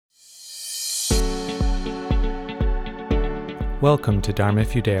Welcome to Dharma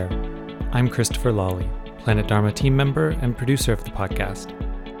If You Dare. I'm Christopher Lawley, Planet Dharma team member and producer of the podcast.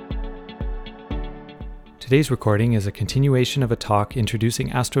 Today's recording is a continuation of a talk introducing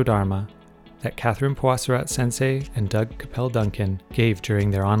Astrodharma that Catherine Poissarat Sensei and Doug Capel Duncan gave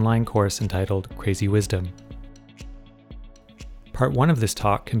during their online course entitled Crazy Wisdom. Part 1 of this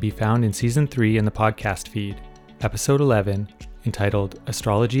talk can be found in Season 3 in the podcast feed, Episode 11, entitled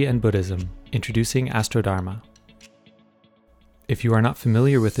Astrology and Buddhism, Introducing Astrodharma. If you are not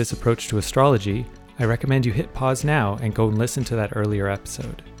familiar with this approach to astrology, I recommend you hit pause now and go and listen to that earlier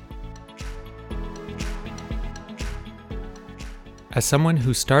episode. As someone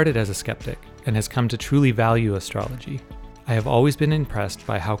who started as a skeptic and has come to truly value astrology, I have always been impressed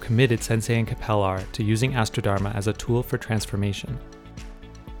by how committed Sensei and Capel are to using Astrodharma as a tool for transformation.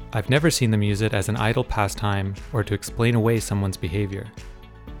 I've never seen them use it as an idle pastime or to explain away someone's behavior.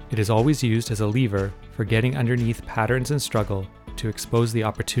 It is always used as a lever for getting underneath patterns and struggle to expose the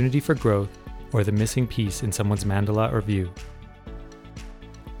opportunity for growth or the missing piece in someone's mandala or view.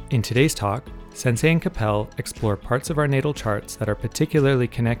 In today's talk, Sensei and Capel explore parts of our natal charts that are particularly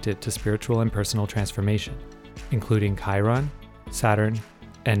connected to spiritual and personal transformation, including Chiron, Saturn,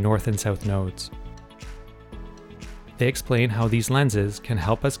 and North and South nodes. They explain how these lenses can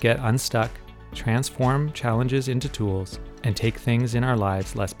help us get unstuck, transform challenges into tools, and take things in our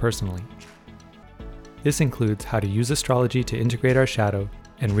lives less personally. This includes how to use astrology to integrate our shadow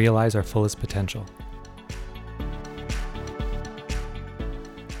and realize our fullest potential.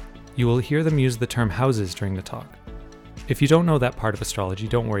 You will hear them use the term houses during the talk. If you don't know that part of astrology,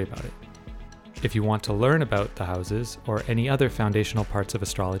 don't worry about it. If you want to learn about the houses or any other foundational parts of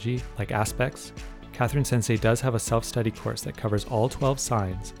astrology, like aspects, Catherine Sensei does have a self-study course that covers all 12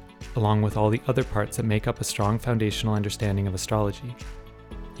 signs, along with all the other parts that make up a strong foundational understanding of astrology.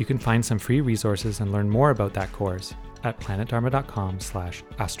 You can find some free resources and learn more about that course at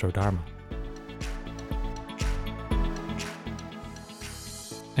planetdharma.com/astrodharma.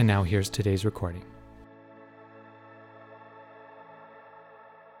 And now here's today's recording.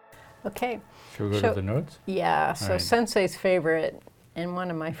 Okay. Should we go to the notes? Yeah, so right. Sensei's favorite, and one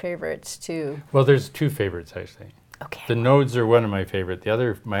of my favorites too. Well, there's two favorites actually. Okay. The nodes are one of my favorite.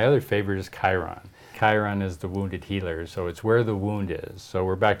 My other favorite is Chiron. Chiron is the wounded healer, so it's where the wound is. So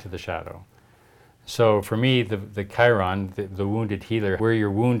we're back to the shadow. So for me, the Chiron, the wounded healer, where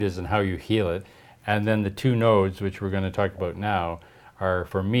your wound is and how you heal it, and then the two nodes, which we're going to talk about now, are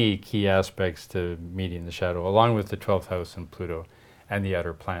for me key aspects to meeting the shadow, along with the 12th house and Pluto and the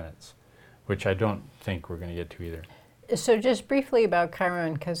outer planets, which I don't think we're going to get to either. So just briefly about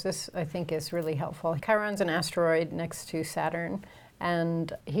Chiron, because this I think is really helpful. Chiron's an asteroid next to Saturn,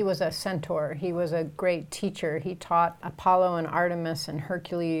 and he was a centaur. He was a great teacher. He taught Apollo and Artemis and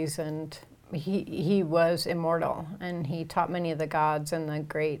Hercules, and he was immortal, and he taught many of the gods and the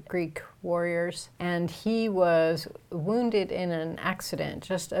great Greek warriors. And he was wounded in an accident,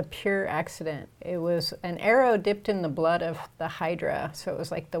 just a pure accident. It was an arrow dipped in the blood of the Hydra, so it was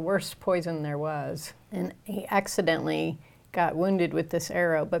like the worst poison there was. And he accidentally got wounded with this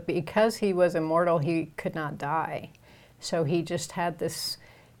arrow, but because he was immortal, he could not die. So he just had this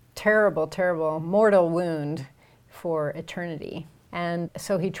terrible, terrible mortal wound for eternity. And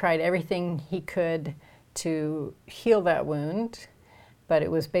so he tried everything he could to heal that wound, but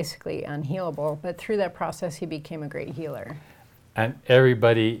it was basically unhealable. But through that process, he became a great healer. And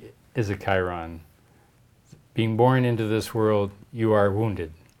everybody is a Chiron. Being born into this world, you are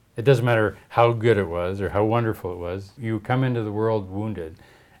wounded. It doesn't matter how good it was or how wonderful it was. You come into the world wounded.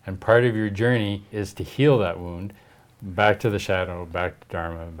 And part of your journey is to heal that wound, back to the shadow, back to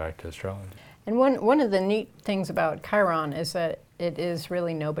Dharma, back to astrology. And one of the neat things about Chiron is that it is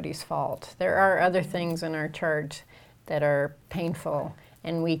really nobody's fault. There are other things in our chart that are painful,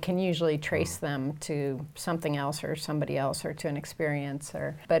 and we can usually trace them to something else or somebody else or to an experience.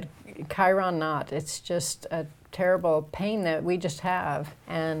 But Chiron not. It's just a terrible pain that we just have,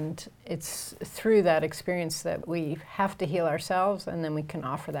 and it's through that experience that we have to heal ourselves, and then we can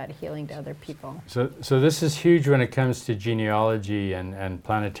offer that healing to other people. So this is huge when it comes to genealogy and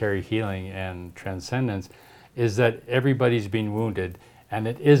planetary healing and transcendence, is that everybody's been wounded, and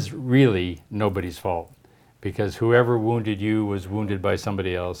it is really nobody's fault, because whoever wounded you was wounded by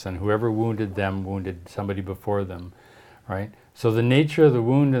somebody else, and whoever wounded them wounded somebody before them, right? So the nature of the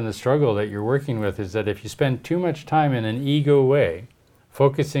wound and the struggle that you're working with is that if you spend too much time in an ego way,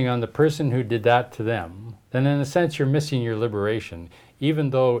 focusing on the person who did that to them, then in a sense you're missing your liberation. Even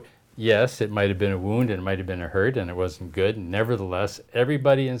though, yes, it might have been a wound and it might have been a hurt and it wasn't good, nevertheless,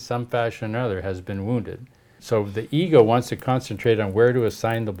 everybody in some fashion or another has been wounded. So the ego wants to concentrate on where to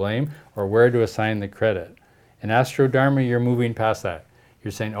assign the blame or where to assign the credit. In Astrodharma, you're moving past that.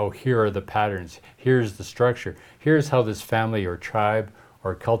 You're saying, oh, here are the patterns. Here's the structure. Here's how this family or tribe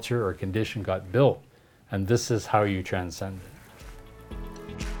or culture or condition got built. And this is how you transcend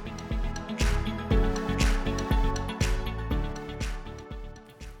it.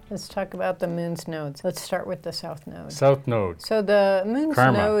 Let's talk about the moon's nodes. Let's start with the south node. South node. So the moon's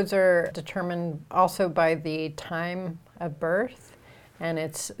Karma. nodes are determined also by the time of birth, and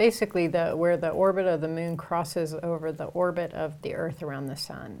it's basically where the orbit of the moon crosses over the orbit of the Earth around the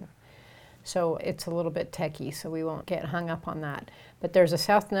sun. So it's a little bit techie, so we won't get hung up on that. But there's a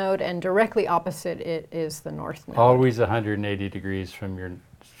south node, and directly opposite it is the north node. Always 180 degrees from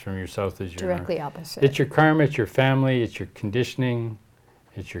your south is your directly north. opposite. It's your karma, it's your family, it's your conditioning,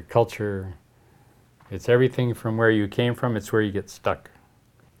 it's your culture. It's everything from where you came from. It's where you get stuck.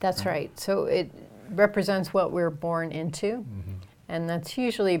 That's right. So it represents what we're born into. And that's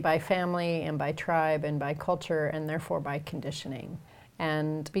usually by family and by tribe and by culture and therefore by conditioning.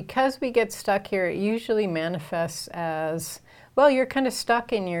 And because we get stuck here, it usually manifests as, well, you're kind of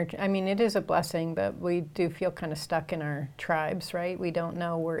stuck in it is a blessing, but we do feel kind of stuck in our tribes, right? We don't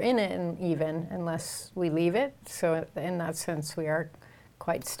know we're in it even unless we leave it. So in that sense, we are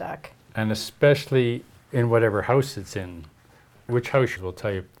quite stuck. And especially in whatever house it's in, which house will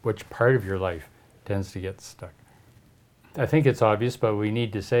tell you which part of your life tends to get stuck. I think it's obvious, but we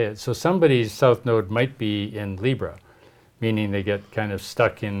need to say it. So somebody's south node might be in Libra, meaning they get kind of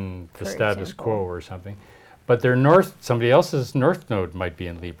stuck in the status quo or something. But somebody else's north node might be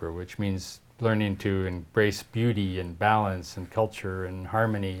in Libra, which means learning to embrace beauty and balance and culture and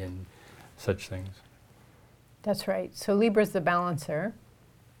harmony and such things. That's right. So Libra's the balancer.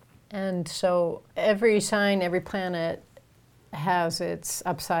 And so every sign, every planet has its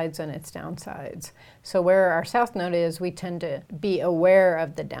upsides and its downsides. So where our south node is, we tend to be aware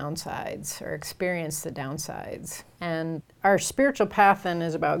of the downsides or experience the downsides. And our spiritual path then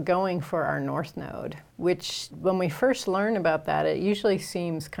is about going for our north node, which when we first learn about that, it usually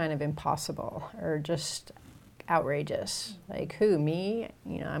seems kind of impossible or just outrageous. Like, who, me?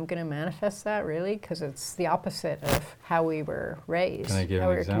 I'm going to manifest that, really? Because it's the opposite of how we were raised, Can I give how an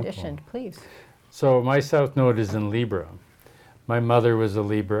we were example? conditioned. Please. So my south node is in Libra. My mother was a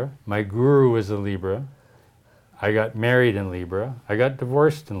Libra. My guru was a Libra. I got married in Libra. I got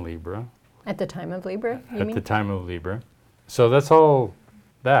divorced in Libra. At the time of Libra, you At mean? the time of Libra. So that's all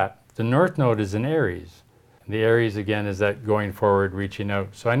that. The north node is in Aries. The Aries, again, is that going forward, reaching out.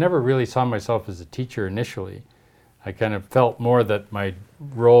 So I never really saw myself as a teacher initially. I kind of felt more that my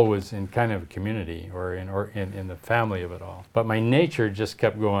role was in kind of a community or in the family of it all. But my nature just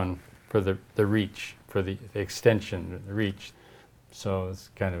kept going for the reach, for the extension, the reach. So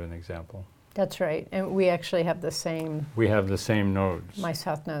it's kind of an example. That's right. And we actually have the same. We have the same nodes. My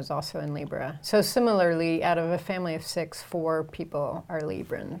south node is also in Libra. So similarly, out of a family of 6, 4 people are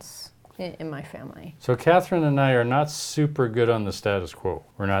Librans in my family. So Catherine and I are not super good on the status quo.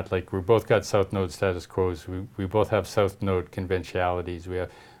 We're not like, we both got south node status quos. We both have south node conventionalities.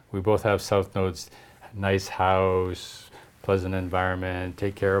 We both have south nodes, nice house, pleasant environment,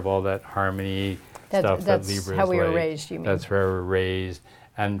 take care of all that harmony stuff that Libra is like. That's how we were raised, you mean? That's where we're raised.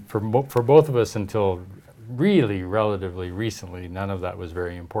 And for both of us until really relatively recently, none of that was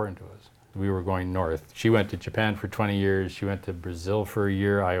very important to us. We were going north. She went to Japan for 20 years. She went to Brazil for a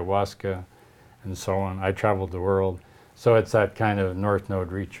year, ayahuasca, and so on. I traveled the world. So it's that kind of north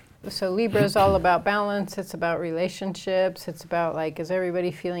node reach. So Libra is all about balance. It's about relationships. It's about, like, is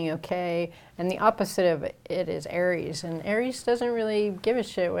everybody feeling okay? And the opposite of it is Aries. And Aries doesn't really give a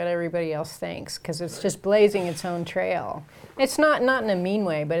shit what everybody else thinks because it's just blazing its own trail. It's not in a mean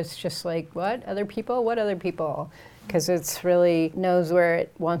way, but it's just like, what? Other people? What other people? Because it's really knows where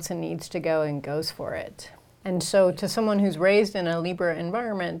it wants and needs to go and goes for it. And so to someone who's raised in a Libra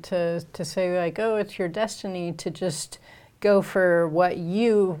environment, to say, like, oh, it's your destiny to just go for what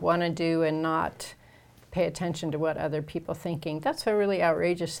you want to do and not pay attention to what other people are thinking. That's a really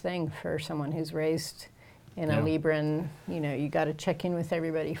outrageous thing for someone who's raised in a Libran, you got to check in with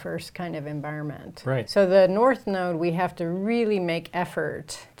everybody first kind of environment. Right. So the North Node, we have to really make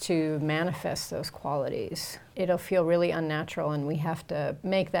effort to manifest those qualities. It'll feel really unnatural, and we have to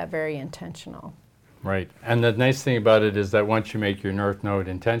make that very intentional. Right. And the nice thing about it is that once you make your North Node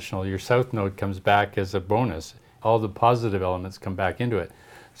intentional, your South Node comes back as a bonus. All the positive elements come back into it.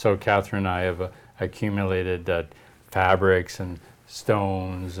 So Catherine and I have accumulated fabrics and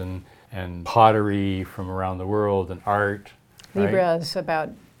stones and pottery from around the world and art. Libra is about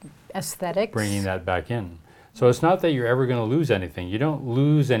aesthetics. Bringing that back in. So it's not that you're ever going to lose anything. You don't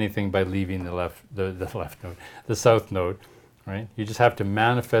lose anything by leaving the left node, the South Node. right? You just have to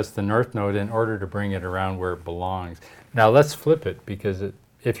manifest the North Node in order to bring it around where it belongs. Now let's flip it, because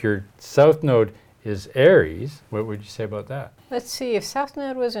if your South Node is Aries, what would you say about that? Let's see, if South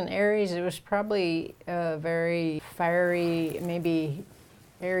Node was in Aries, it was probably very fiery. Maybe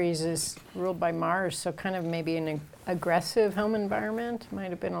Aries is ruled by Mars, so kind of maybe an aggressive home environment. Might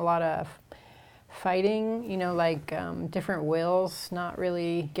have been a lot of fighting, like different wills not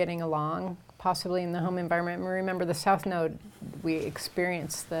really getting along, possibly in the home environment. And remember, the South Node, we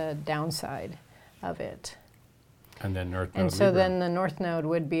experience the downside of it. And then North Node And so Libra. then the North Node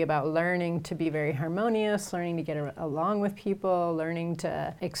would be about learning to be very harmonious, learning to get along with people, learning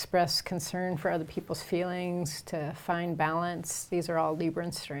to express concern for other people's feelings, to find balance. These are all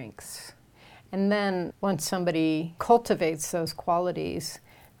Libran strengths. And then once somebody cultivates those qualities,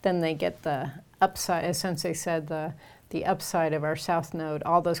 then they get the upside, as Sensei said, the upside of our South Node.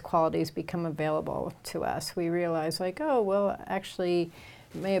 All those qualities become available to us. We realize actually,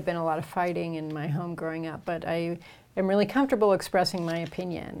 it may have been a lot of fighting in my home growing up, but I am really comfortable expressing my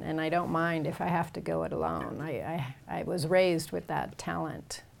opinion, and I don't mind if I have to go it alone. I was raised with that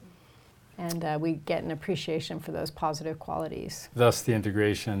talent, and we get an appreciation for those positive qualities. Thus the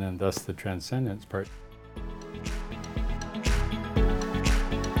integration and thus the transcendence part.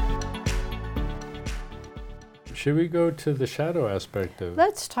 Should we go to the shadow aspect of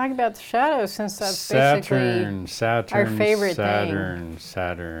Let's talk about the shadow, since that's Saturn, basically our favorite Saturn,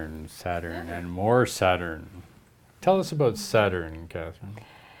 Saturn, and more Saturn. Tell us about Saturn, Catherine.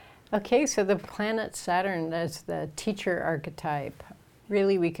 Okay, so the planet Saturn is the teacher archetype.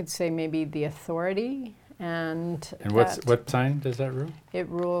 Really, we could say maybe the authority, and what sign does that rule? It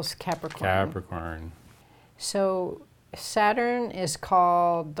rules Capricorn. Capricorn. So Saturn is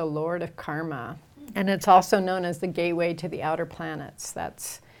called the Lord of Karma, and it's also known as the gateway to the outer planets.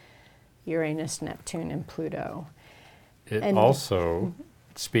 That's Uranus, Neptune, and Pluto. It also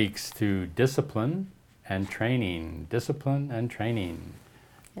speaks to discipline and training. Discipline and training.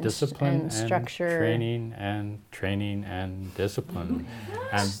 Discipline and structure. Training and discipline.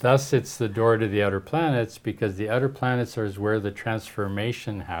 And thus it's the door to the outer planets, because the outer planets is where the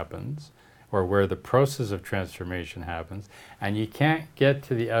transformation happens, or where the process of transformation happens. And you can't get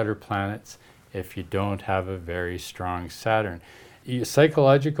to the outer planets if you don't have a very strong Saturn.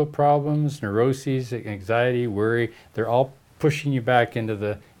 Psychological problems, neuroses, anxiety, worry, they're all pushing you back into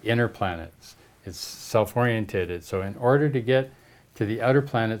the inner planets. It's self-orientated. So in order to get to the outer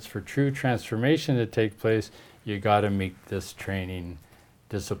planets for true transformation to take place, you got to meet this training,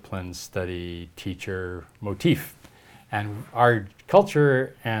 discipline, study, teacher motif. And our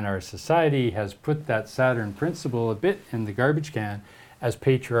culture and our society has put that Saturn principle a bit in the garbage can as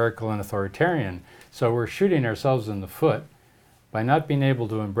patriarchal and authoritarian. So we're shooting ourselves in the foot by not being able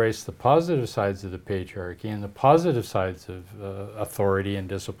to embrace the positive sides of the patriarchy and the positive sides of authority and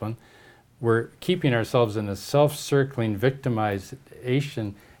discipline. We're keeping ourselves in a self-circling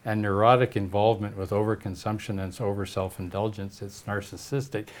victimization and neurotic involvement with overconsumption and over self-indulgence. It's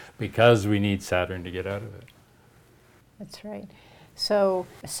narcissistic because we need Saturn to get out of it. That's right. So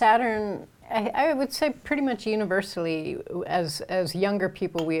Saturn, I would say pretty much universally, as younger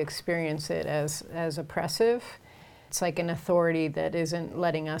people, we experience it as oppressive. It's like an authority that isn't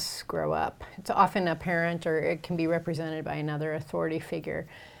letting us grow up. It's often a parent, or it can be represented by another authority figure.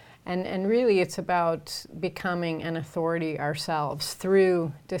 And really it's about becoming an authority ourselves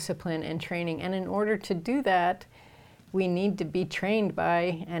through discipline and training. And in order to do that, we need to be trained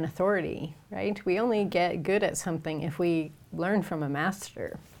by an authority, right? We only get good at something if we learn from a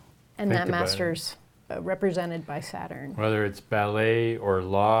master. And Think that about master's represented by Saturn. Whether it's ballet or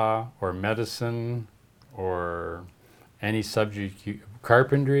law or medicine or any subject,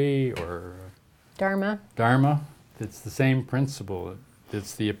 carpentry or Dharma. it's the same principle.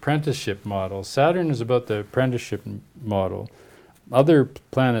 It's the apprenticeship model. Saturn is about the apprenticeship model. Other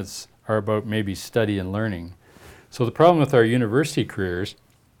planets are about maybe study and learning. So the problem with our university careers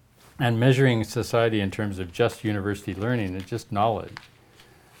and measuring society in terms of just university learning is just knowledge.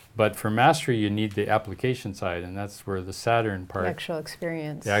 But for mastery, you need the application side, and that's where the Saturn part, The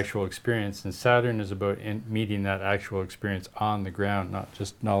actual experience. And Saturn is about meeting that actual experience on the ground, not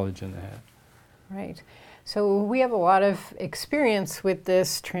just knowledge in the head. Right. So we have a lot of experience with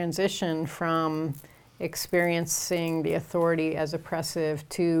this transition from experiencing the authority as oppressive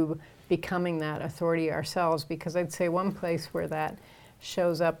to becoming that authority ourselves, because I'd say one place where that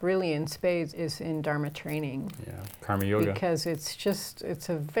shows up really in spades is in Dharma training. Yeah, Karma Yoga. Because it's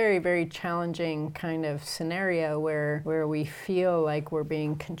a very, very challenging kind of scenario where we feel like we're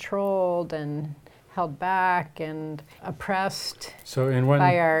being controlled and held back and oppressed So in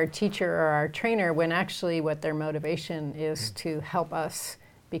by our teacher or our trainer, when actually what their motivation is to help us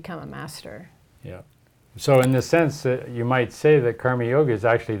become a master. Yeah. So in the sense that you might say that Karma Yoga is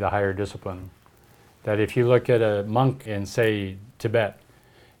actually the higher discipline. That if you look at a monk in, say, Tibet,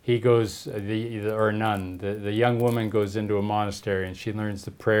 he goes, or a nun, the young woman goes into a monastery and she learns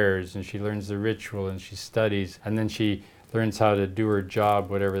the prayers and she learns the ritual and she studies, and then she learns how to do her job,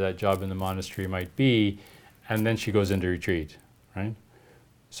 whatever that job in the monastery might be, and then she goes into retreat, right?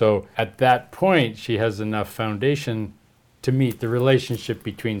 So at that point, she has enough foundation to meet the relationship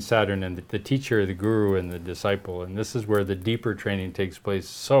between Saturn and the teacher, the guru, and the disciple. And this is where the deeper training takes place.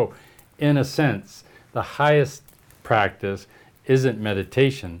 So, in a sense, the highest practice isn't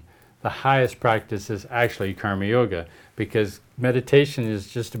meditation. The highest practice is actually Karma Yoga, because meditation is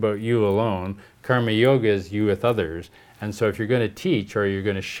just about you alone. Karma Yoga is you with others. And so if you're going to teach or you're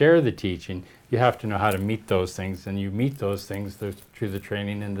going to share the teaching, you have to know how to meet those things. And you meet those things through the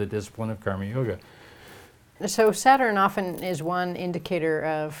training and the discipline of Karma Yoga. So Saturn often is one indicator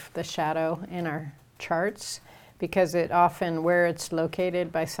of the shadow in our charts, because it often, where it's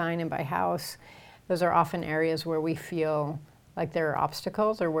located by sign and by house, those are often areas where we feel like there are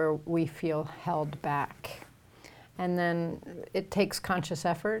obstacles or where we feel held back. And then it takes conscious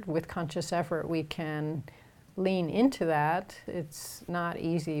effort. With conscious effort, we can lean into that. It's not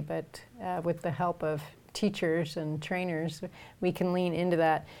easy, but with the help of teachers and trainers, we can lean into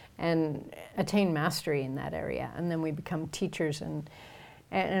that and attain mastery in that area. And then we become teachers. And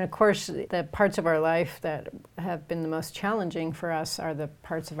of course, the parts of our life that have been the most challenging for us are the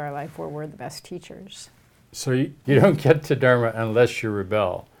parts of our life where we're the best teachers. So you don't get to Dharma unless you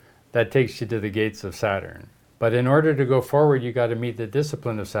rebel. That takes you to the gates of Saturn. But in order to go forward, you got to meet the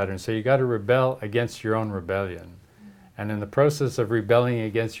discipline of Saturn. So you got to rebel against your own rebellion. And in the process of rebelling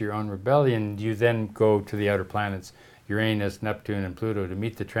against your own rebellion, you then go to the outer planets, Uranus, Neptune, and Pluto, to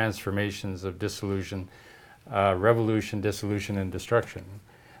meet the transformations of dissolution, revolution, dissolution, and destruction,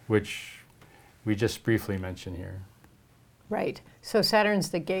 which we just briefly mentioned here. Right. So Saturn's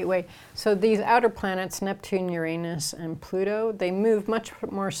the gateway. So these outer planets, Neptune, Uranus, and Pluto, they move much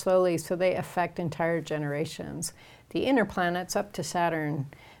more slowly, so they affect entire generations. The inner planets, up to Saturn,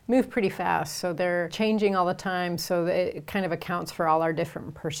 move pretty fast, so they're changing all the time, so it kind of accounts for all our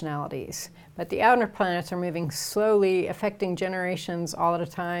different personalities. But the outer planets are moving slowly, affecting generations all at a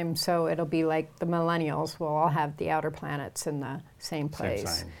time, so it'll be like the millennials will all have the outer planets in the same place. Same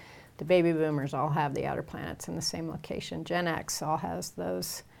sign. The baby boomers all have the outer planets in the same location. Gen X all has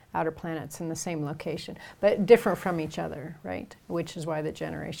those outer planets in the same location, but different from each other, right? Which is why the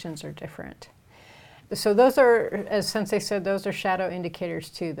generations are different. So those are, as Sensei said, those are shadow indicators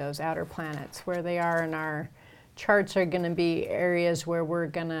too, those outer planets. Where they are in our charts are going to be areas where we're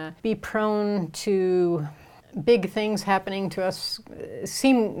going to be prone to big things happening to us,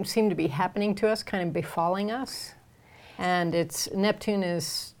 seem to be happening to us, kind of befalling us. And Neptune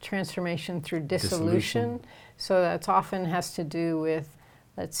is transformation through dissolution. So that's often has to do with,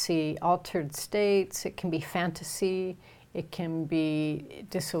 let's see, altered states. It can be fantasy. It can be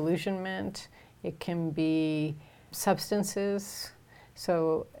disillusionment. It can be substances.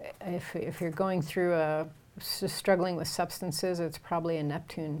 So if you're going through struggling with substances, it's probably a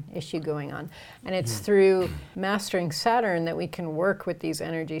Neptune issue going on. And it's through mastering Saturn that we can work with these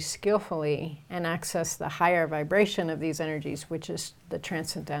energies skillfully and access the higher vibration of these energies, which is the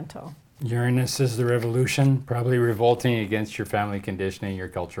transcendental. Uranus is the revolution, probably revolting against your family conditioning, your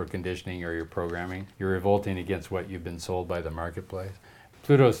cultural conditioning, or your programming. You're revolting against what you've been sold by the marketplace.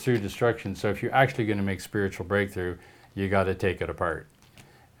 Pluto's through destruction, so if you're actually going to make spiritual breakthrough, you got to take it apart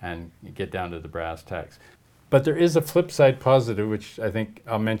and get down to the brass tacks. But there is a flip side positive, which I think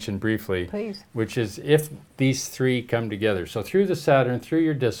I'll mention briefly. Please. Which is if these three come together. So through the Saturn, through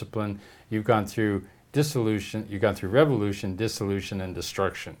your discipline, you've gone through dissolution, you've gone through revolution, dissolution, and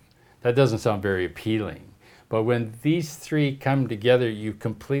destruction. That doesn't sound very appealing. But when these three come together, you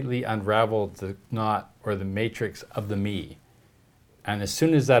completely unravel the knot or the matrix of the me. And as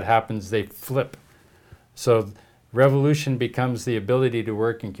soon as that happens, they flip. So revolution becomes the ability to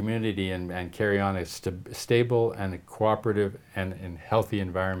work in community and carry on a stable and a cooperative and healthy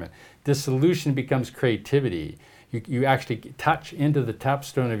environment. Dissolution becomes creativity. You actually touch into the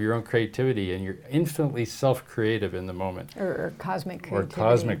tapstone of your own creativity, and you're infinitely self-creative in the moment. Or cosmic creativity. Or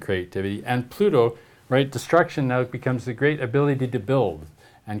cosmic creativity. And Pluto, right, destruction now becomes the great ability to build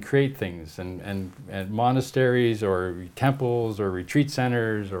and create things, and monasteries or temples or retreat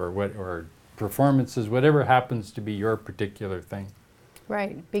centers or performances, whatever happens to be your particular thing.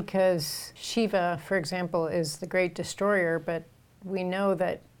 Right, because Shiva, for example, is the great destroyer, but we know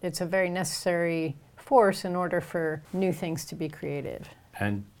that it's a very necessary force in order for new things to be created.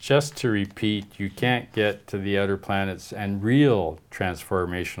 And just to repeat, you can't get to the outer planets and real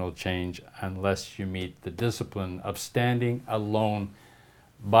transformational change unless you meet the discipline of standing alone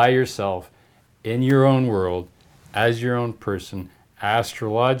by yourself in your own world as your own person,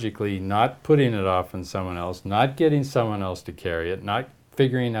 astrologically, not putting it off on someone else, not getting someone else to carry it, not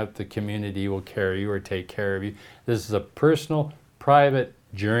figuring out the community will carry you or take care of you. This is a personal, private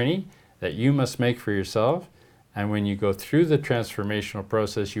journey that you must make for yourself. And when you go through the transformational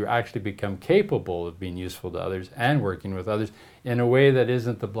process, you actually become capable of being useful to others and working with others in a way that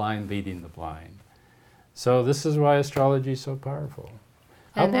isn't the blind leading the blind. So this is why astrology is so powerful.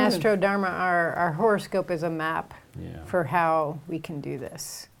 And Astrodharma, our horoscope, is a map for how we can do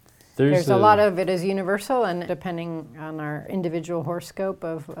this. There's a lot of it is universal, and depending on our individual horoscope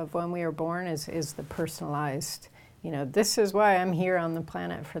of when we are born is the personalized, this is why I'm here on the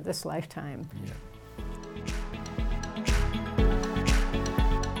planet for this lifetime. Yeah.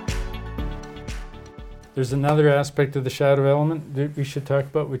 There's another aspect of the shadow element that we should talk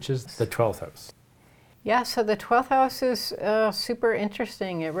about, which is the 12th house. Yeah, so the 12th house is super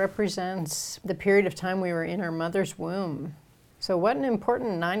interesting. It represents the period of time we were in our mother's womb. So what an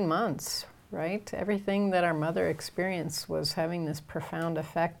important 9 months, right? Everything that our mother experienced was having this profound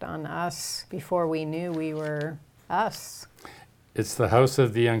effect on us before we knew we were us. It's the house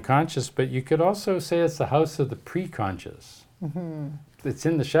of the unconscious, but you could also say it's the house of the preconscious. Mm-hmm. It's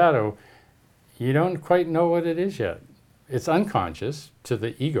in the shadow. You don't quite know what it is yet. It's unconscious to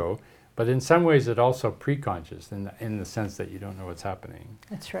the ego, but in some ways it's also preconscious in the sense that you don't know what's happening.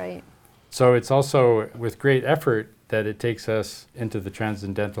 That's right. So it's also with great effort that it takes us into the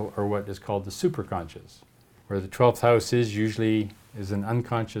transcendental, or what is called the superconscious, where the 12th house is an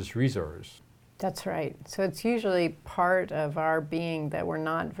unconscious resource. That's right. So it's usually part of our being that we're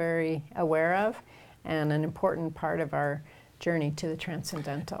not very aware of, and an important part of our journey to the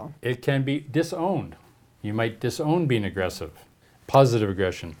transcendental. It can be disowned. You might disown being aggressive. Positive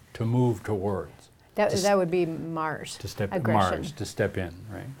aggression, to move towards. That would be Mars. Mars, to step in,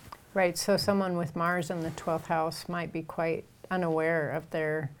 right? Right, so someone with Mars in the 12th house might be quite unaware of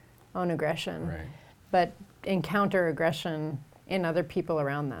their own aggression, Right. but encounter aggression in other people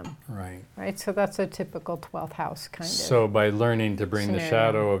around them. Right. Right, so that's a typical 12th house kind of. So by learning to bring scenario. the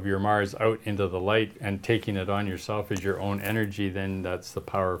shadow of your Mars out into the light and taking it on yourself as your own energy, then that's the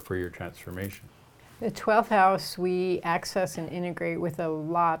power for your transformation. The 12th house we access and integrate with a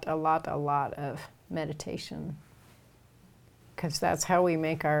lot of meditation, because that's how we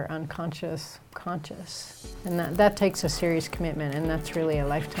make our unconscious conscious. And that takes a serious commitment, and that's really a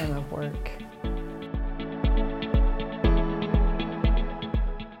lifetime of work.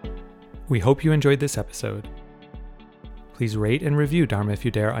 We hope you enjoyed this episode. Please rate and review Dharma If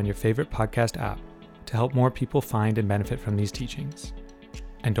You Dare on your favorite podcast app to help more people find and benefit from these teachings.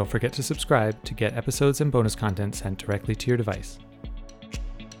 And don't forget to subscribe to get episodes and bonus content sent directly to your device.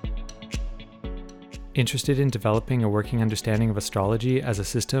 Interested in developing a working understanding of astrology as a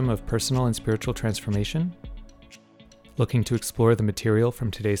system of personal and spiritual transformation? Looking to explore the material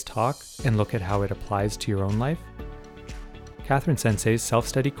from today's talk and look at how it applies to your own life? Catherine Sensei's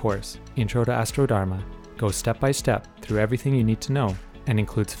self-study course, Intro to Astrodharma, goes step by step through everything you need to know and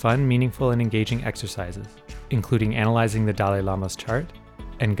includes fun, meaningful, and engaging exercises, including analyzing the Dalai Lama's chart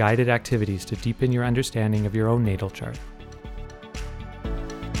and guided activities to deepen your understanding of your own natal chart.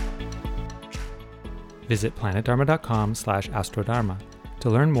 Visit planetdharma.com/astrodharma to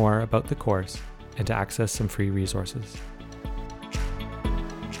learn more about the course and to access some free resources.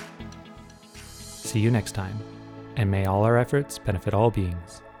 See you next time, and may all our efforts benefit all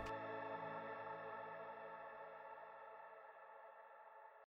beings.